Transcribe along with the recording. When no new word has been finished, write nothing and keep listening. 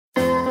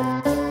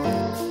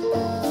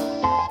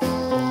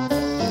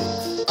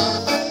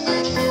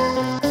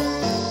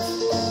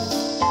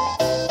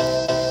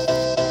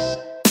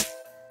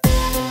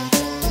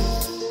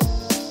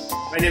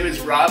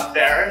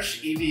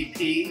Harsh,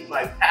 EVP.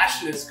 My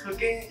passion is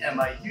cooking, and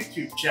my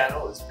YouTube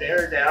channel is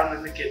Bear Down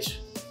in the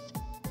Kitchen.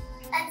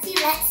 Let's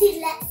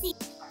see.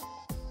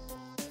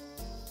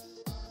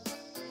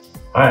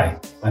 Hi,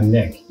 I'm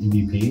Nick,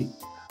 EVP.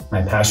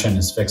 My passion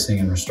is fixing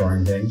and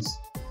restoring things,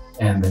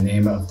 and the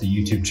name of the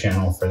YouTube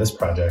channel for this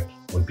project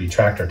would be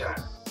Tractor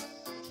Time.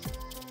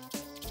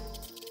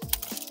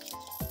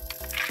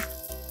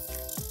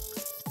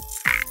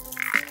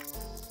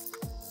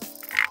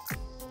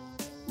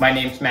 My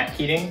name's Matt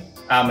Keating.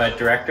 I'm a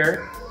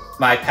director.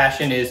 My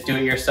passion is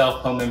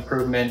do-it-yourself home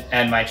improvement,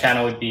 and my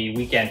channel would be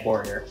Weekend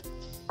Warrior.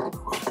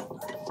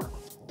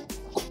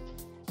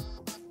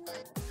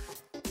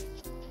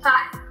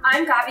 Hi,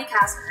 I'm Gabi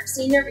Kasmer,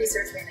 Senior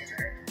Research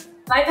Manager.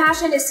 My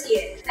passion is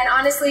skiing, and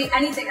honestly,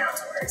 anything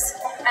outdoors.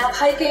 I love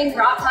hiking,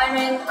 rock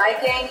climbing,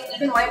 biking,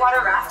 even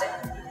whitewater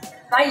rafting.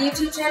 My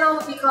YouTube channel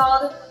would be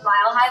called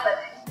Mile High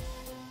Living.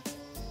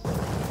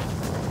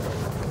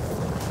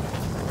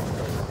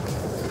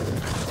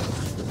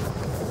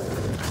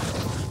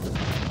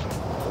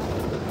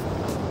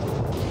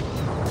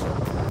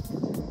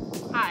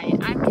 Hi,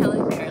 I'm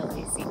Kelly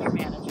Fairley, Senior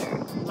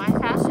Manager. My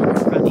passion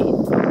is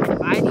running, and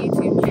if I had a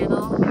YouTube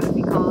channel, it would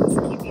be called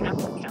Keeping Up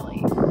with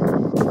Kelly.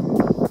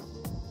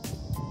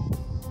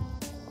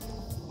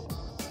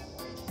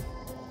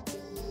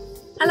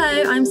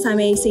 Hello, I'm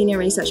Sammy, Senior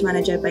Research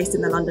Manager based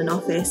in the London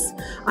office.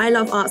 I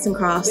love arts and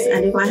crafts,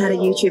 and if I had a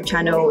YouTube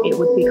channel, it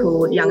would be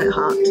called Young at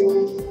Heart.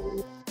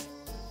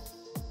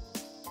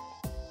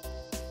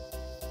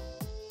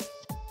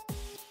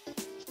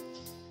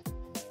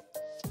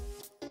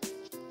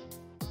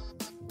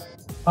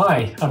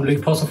 Hi, I'm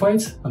Luke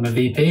Postlethwaite. I'm a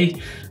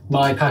VP.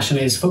 My passion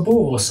is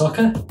football or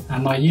soccer,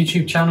 and my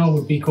YouTube channel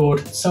would be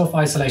called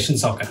Self-Isolation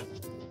Soccer.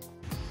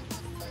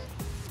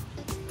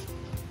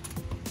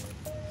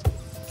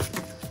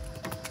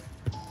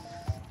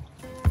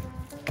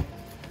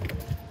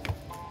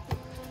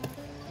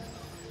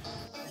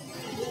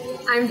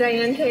 I'm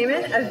Diane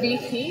Kamen, a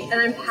VP, and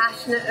I'm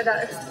passionate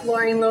about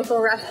exploring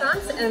local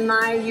restaurants, and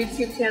my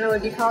YouTube channel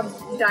would be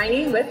called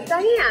Dining with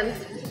Diane.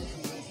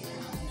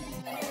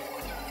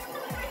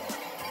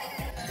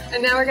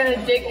 And now we're going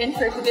to dig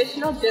into a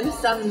traditional dim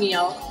sum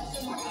meal.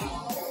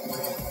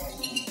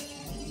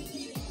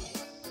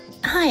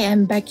 Hi,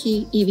 I'm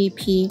Becky,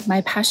 EVP.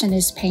 My passion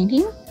is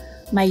painting.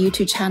 My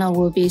YouTube channel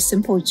will be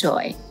Simple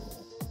Joy.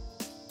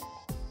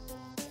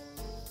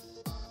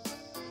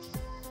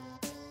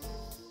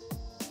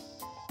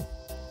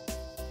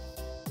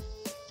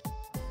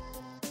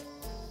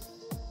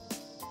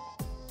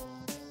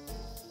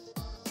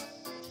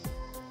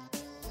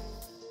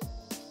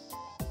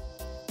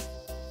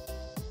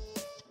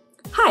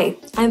 Hi,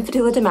 I'm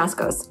Fatula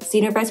Damascos,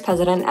 Senior Vice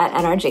President at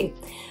NRG.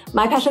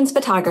 My passion's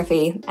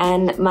photography,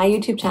 and my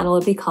YouTube channel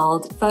would be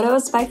called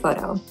Photos by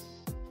Photo.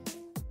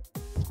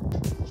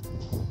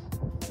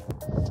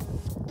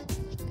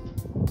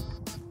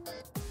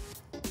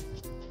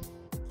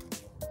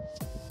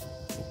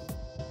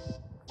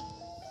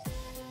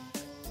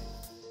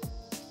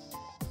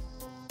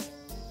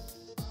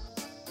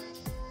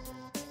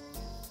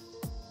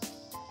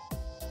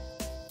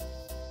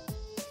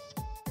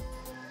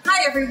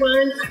 Hi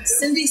everyone, I'm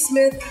Cindy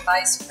Smith,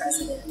 Vice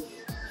President,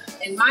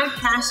 and my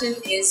passion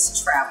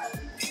is travel.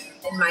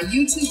 And my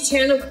YouTube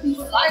channel would be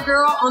Fly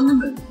Girl on the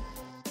Move.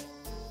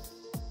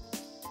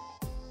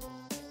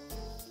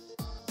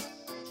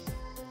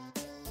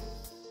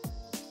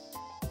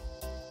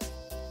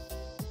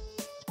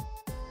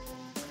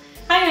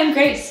 Hi, I'm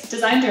Grace,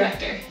 Design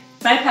Director.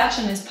 My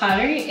passion is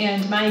pottery,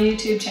 and my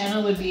YouTube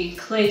channel would be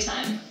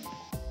Claytime.